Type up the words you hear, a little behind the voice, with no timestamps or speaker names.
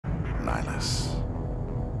Silas.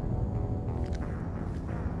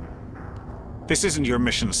 This isn't your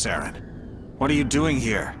mission, Saren. What are you doing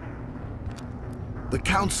here? The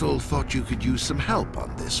Council thought you could use some help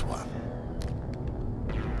on this one.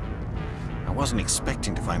 I wasn't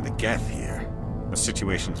expecting to find the Geth here. The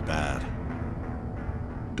situation's bad.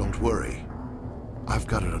 Don't worry. I've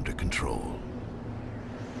got it under control.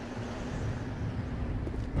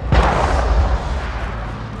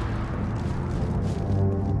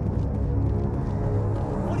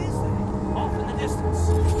 What is that? Off in the distance.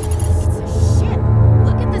 It's a ship.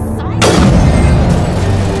 Look at the size.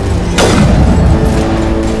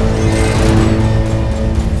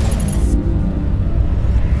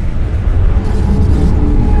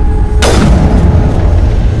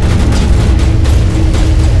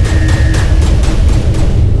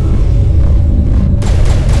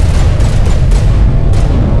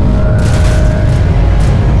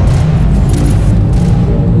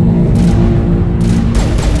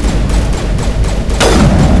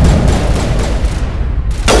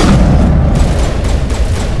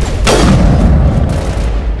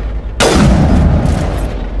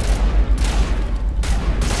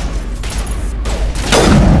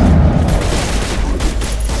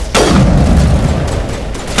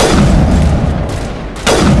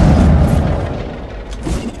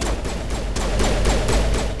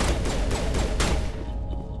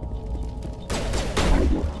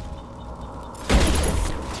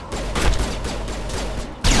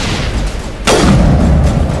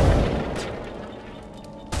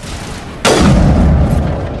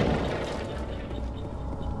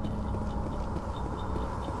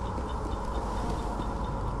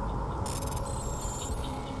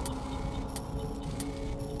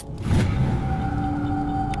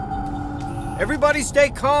 Everybody stay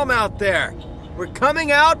calm out there. We're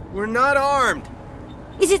coming out, we're not armed.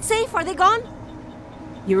 Is it safe? Are they gone?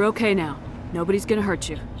 You're okay now. Nobody's gonna hurt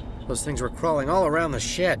you. Those things were crawling all around the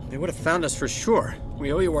shed. They would have found us for sure.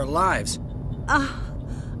 We owe you our lives.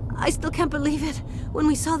 I still can't believe it. When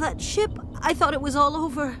we saw that ship, I thought it was all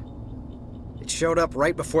over. It showed up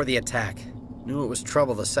right before the attack. Knew it was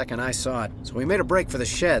trouble the second I saw it, so we made a break for the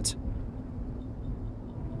sheds.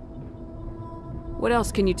 What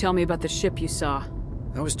else can you tell me about the ship you saw?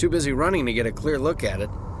 I was too busy running to get a clear look at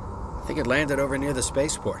it. I think it landed over near the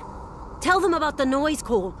spaceport. Tell them about the noise,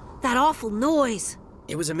 Cole. That awful noise.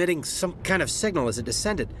 It was emitting some kind of signal as it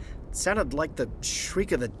descended. It sounded like the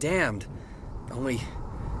shriek of the damned, only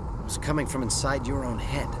it was coming from inside your own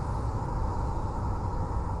head.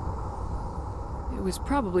 It was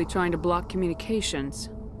probably trying to block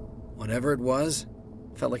communications. Whatever it was,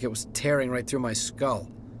 felt like it was tearing right through my skull.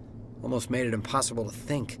 Almost made it impossible to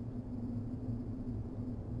think.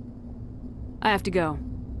 I have to go.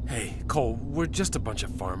 Hey, Cole, we're just a bunch of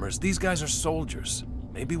farmers. These guys are soldiers.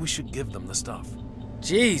 Maybe we should give them the stuff.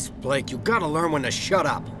 Jeez, Blake, you gotta learn when to shut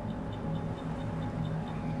up.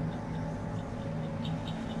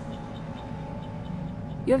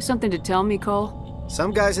 You have something to tell me, Cole? Some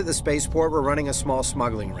guys at the spaceport were running a small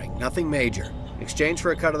smuggling ring. Nothing major. In exchange for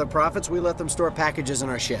a cut of the profits, we let them store packages in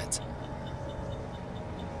our sheds.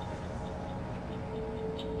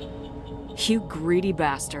 You greedy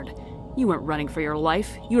bastard. You weren't running for your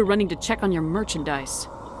life. You were running to check on your merchandise.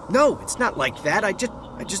 No, it's not like that. I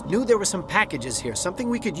just knew there were some packages here, something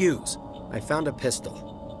we could use. I found a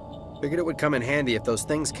pistol. Figured it would come in handy if those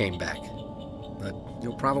things came back. But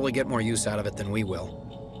you'll probably get more use out of it than we will.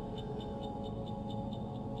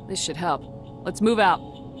 This should help. Let's move out.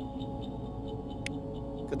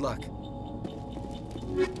 Good luck.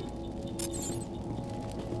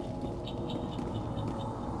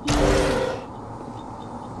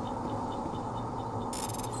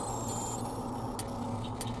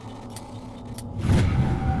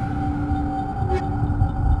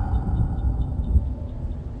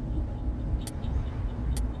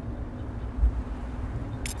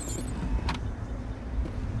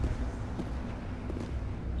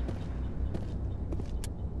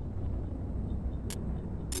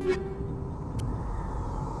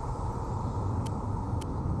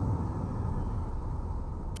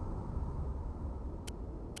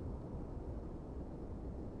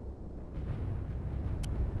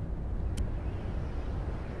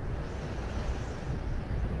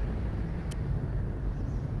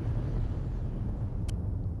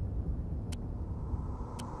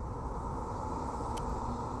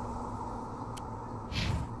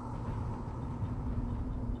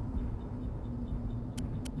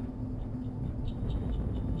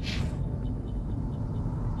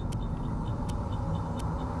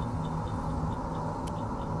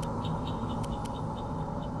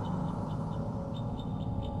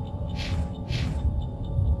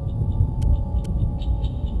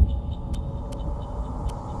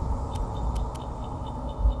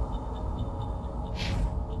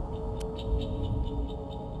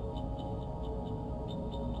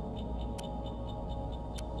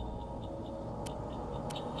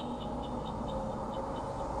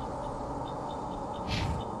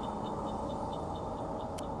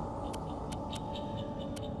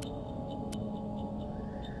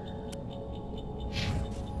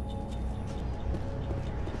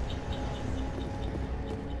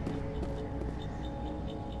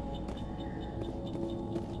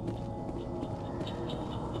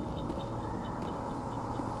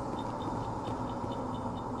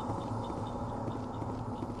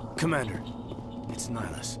 Commander, it's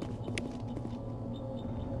Nihilus.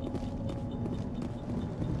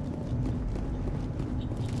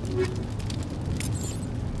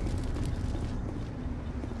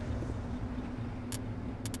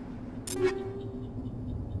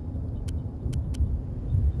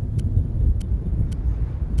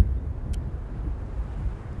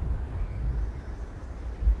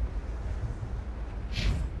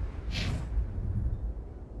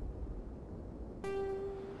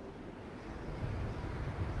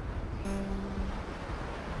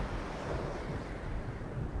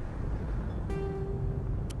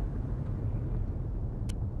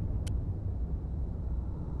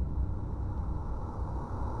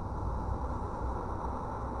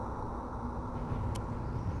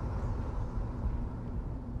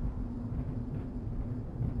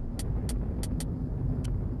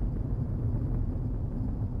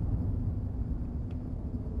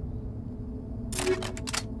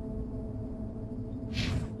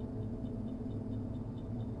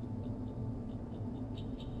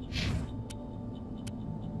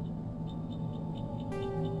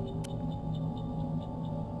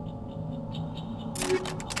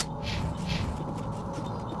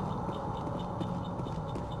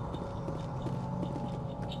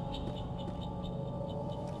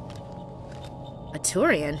 A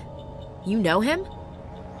Turian? You know him?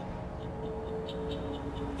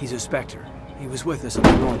 He's a Spectre. He was with us at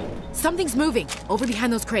the normal. Something's moving, over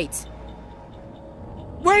behind those crates.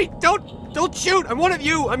 Wait! Don't shoot! I'm one of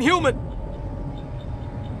you! I'm human!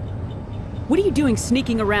 What are you doing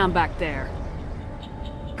sneaking around back there?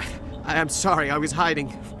 I'm sorry, I was hiding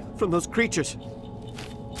from those creatures.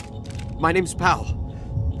 My name's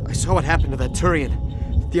Powell. I saw what happened to that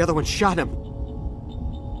Turian. The other one shot him.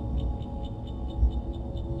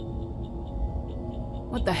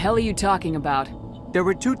 What the hell are you talking about? There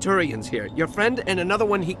were two Turians here. Your friend and another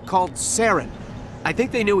one he called Saren. I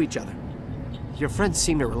think they knew each other. Your friend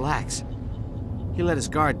seemed to relax. He let his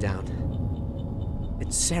guard down. And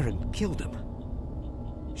Saren killed him.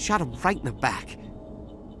 Shot him right in the back.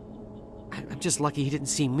 I'm just lucky he didn't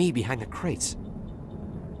see me behind the crates.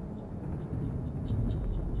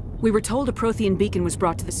 We were told a Prothean beacon was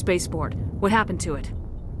brought to the spaceport. What happened to it?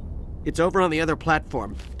 It's over on the other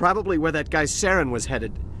platform. Probably where that guy Saren was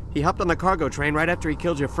headed. He hopped on the cargo train right after he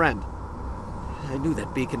killed your friend. I knew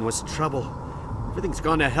that beacon was trouble. Everything's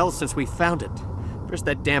gone to hell since we found it. First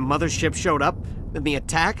that damn mothership showed up, then the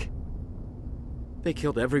attack. They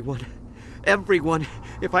killed everyone. Everyone.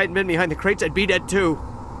 If I hadn't been behind the crates, I'd be dead too.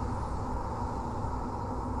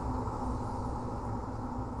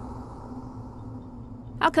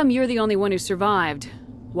 How come you're the only one who survived?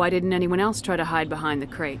 Why didn't anyone else try to hide behind the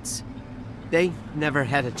crates? They never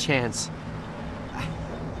had a chance.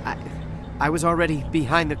 I was already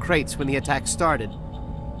behind the crates when the attack started.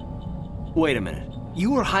 Wait a minute.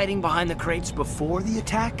 You were hiding behind the crates before the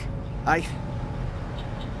attack?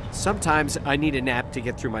 Sometimes I need a nap to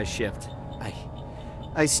get through my shift.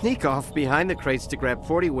 I sneak off behind the crates to grab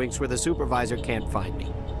 40 winks where the supervisor can't find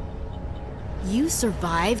me. You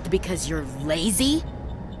survived because you're lazy?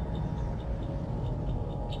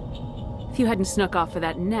 If you hadn't snuck off for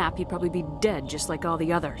that nap, you'd probably be dead just like all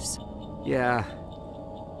the others. Yeah,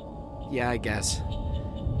 I guess.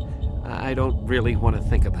 I don't really want to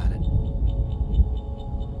think about it.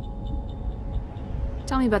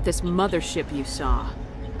 Tell me about this mothership you saw.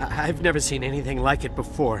 I've never seen anything like it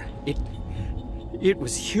before. It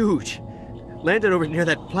was huge. Landed over near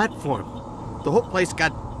that platform. The whole place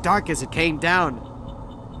got dark as it came down.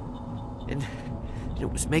 And it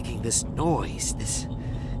was making this noise, this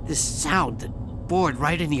sound that bored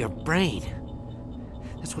right into your brain.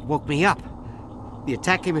 That's what woke me up. The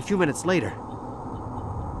attack came a few minutes later.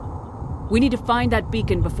 We need to find that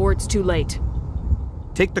beacon before it's too late.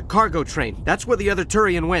 Take the cargo train. That's where the other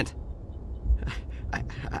Turian went.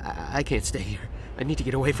 I can't stay here. I need to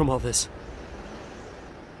get away from all this.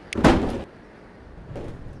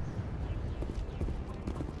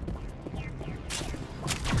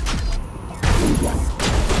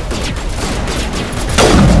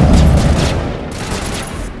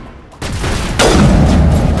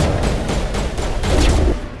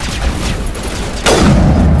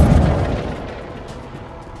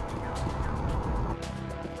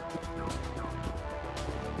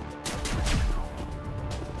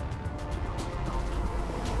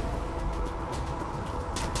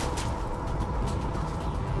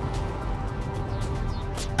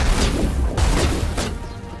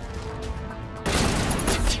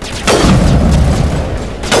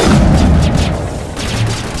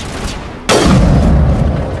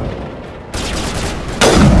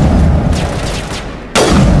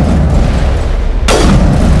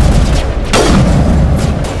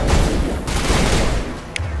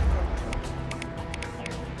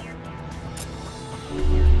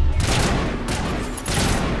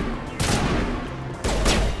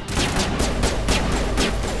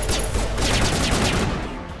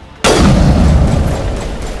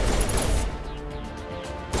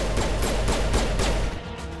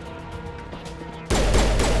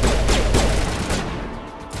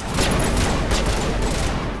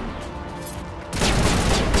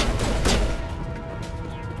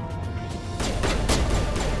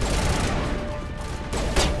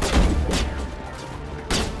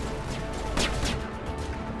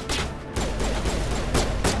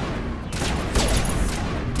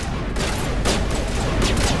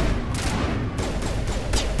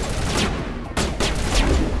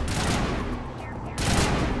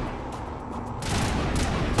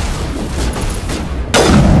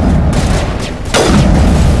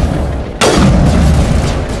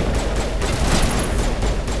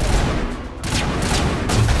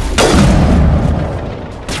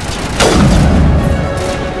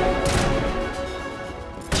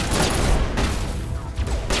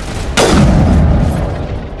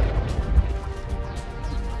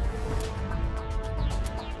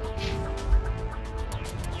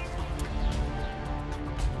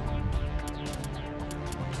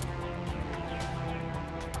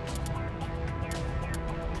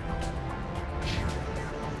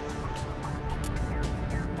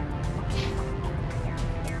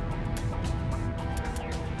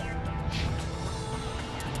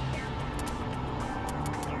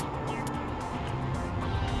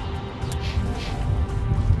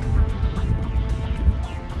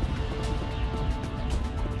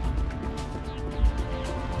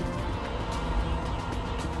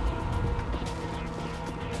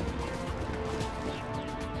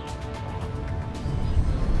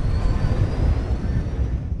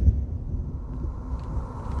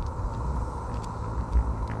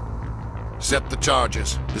 Set the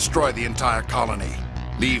charges. Destroy the entire colony.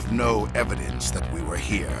 Leave no evidence that we were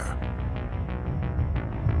here.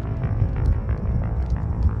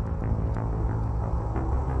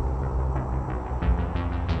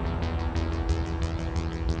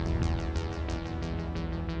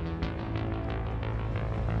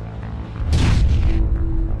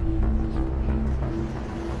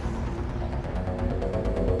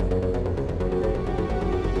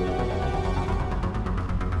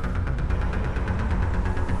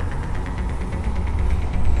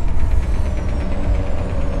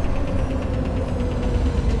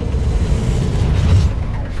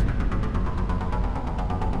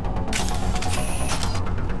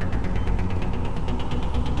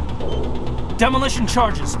 Demolition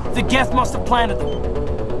charges. The Geth must have planted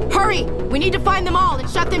them. Hurry! We need to find them all and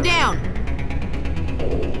shut them down!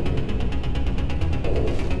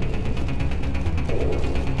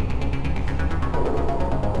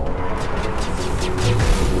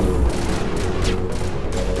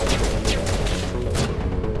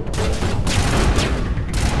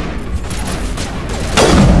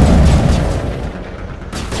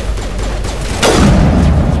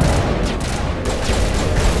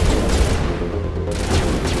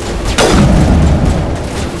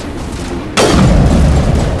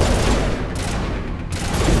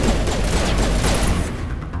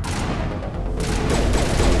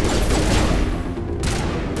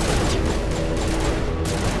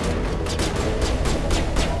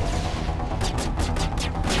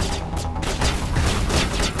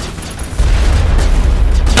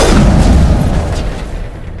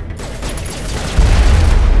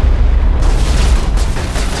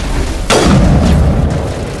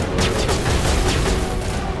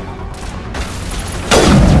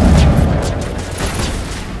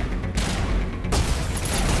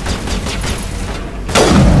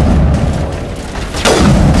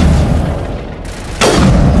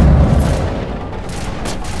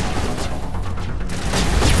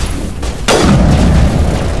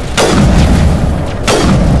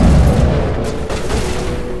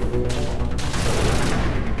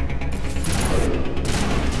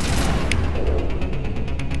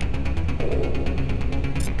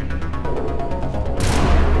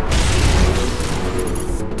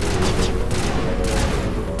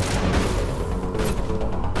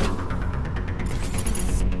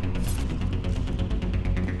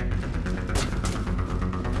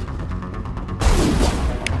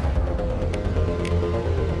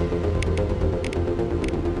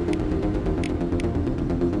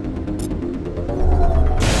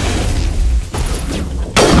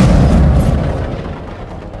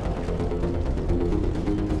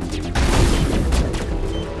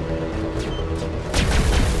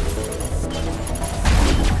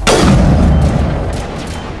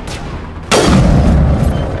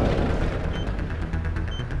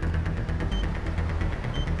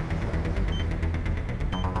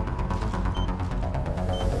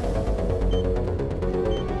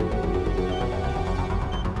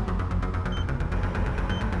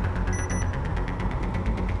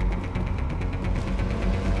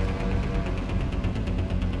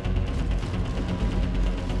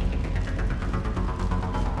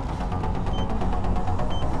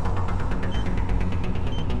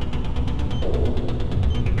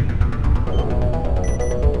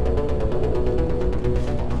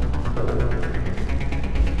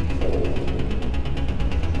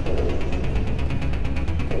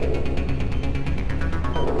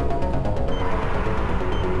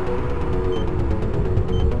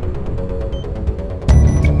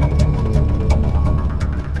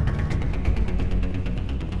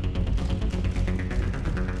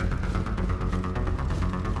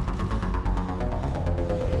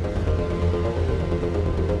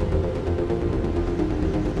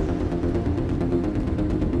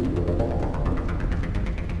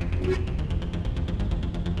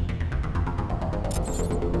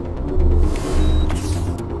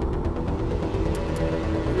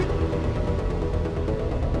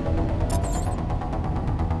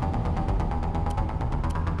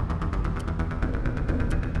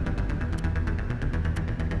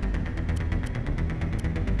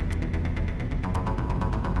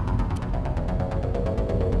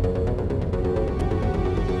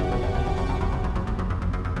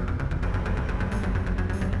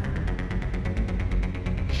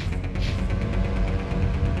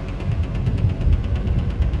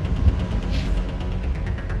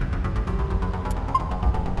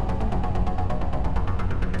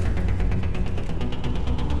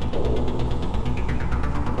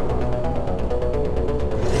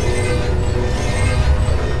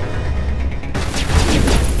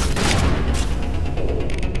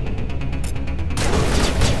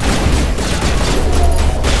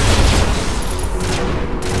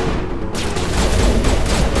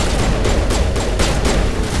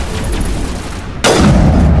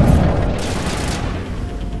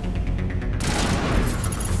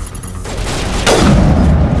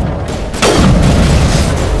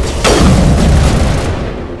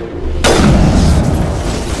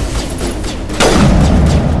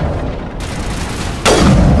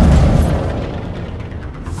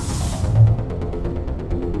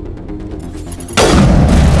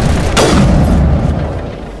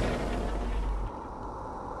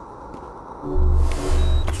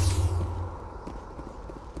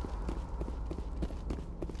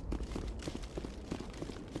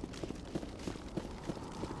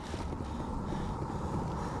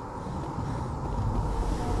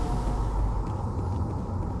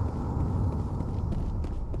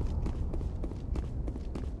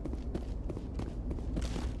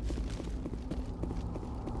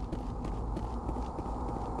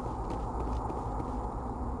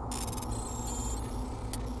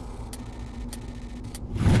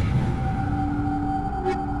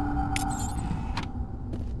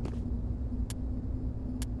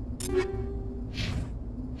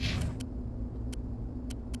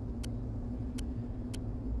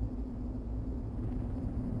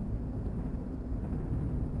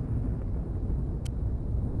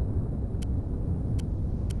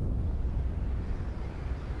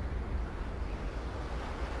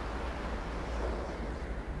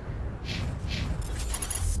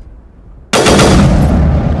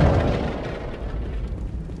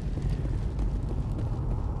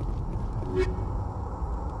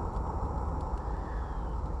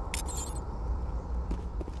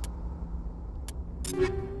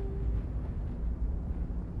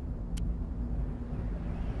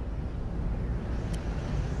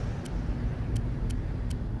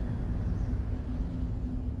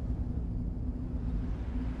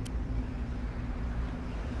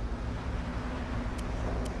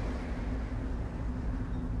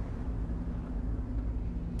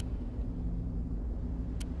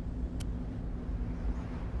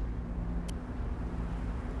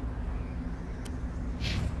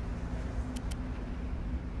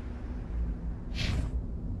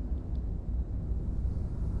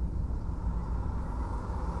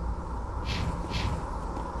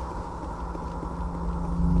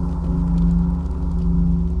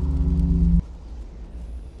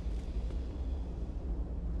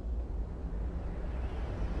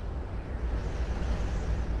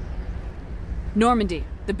 Normandy,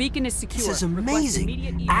 the beacon is secure. This is Request amazing.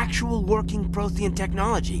 immediate- Actual working Prothean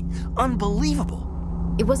technology. Unbelievable.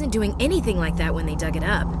 It wasn't doing anything like that when they dug it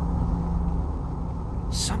up.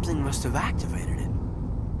 Something must have activated it.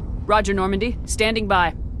 Roger, Normandy. Standing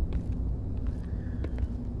by.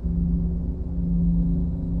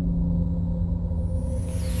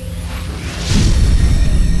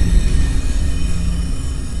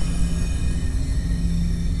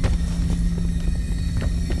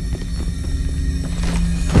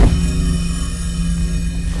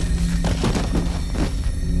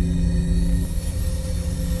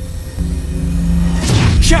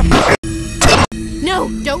 No,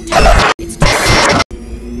 don't touch it. It's just...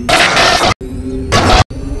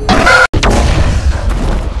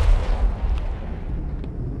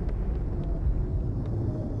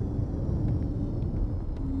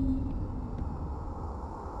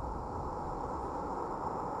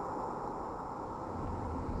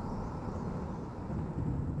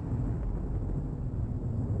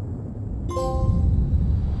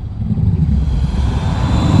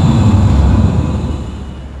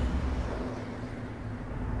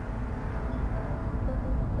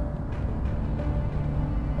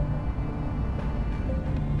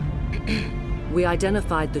 We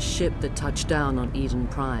identified the ship that touched down on Eden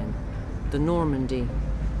Prime. The Normandy,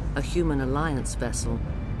 a human alliance vessel.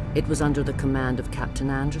 It was under the command of Captain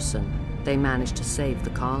Anderson. They managed to save the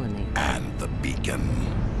colony. And the beacon.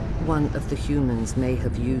 One of the humans may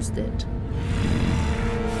have used it.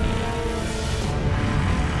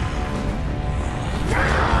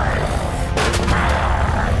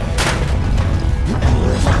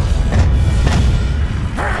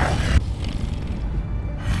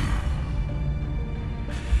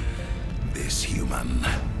 This human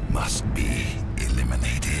must be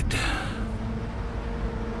eliminated.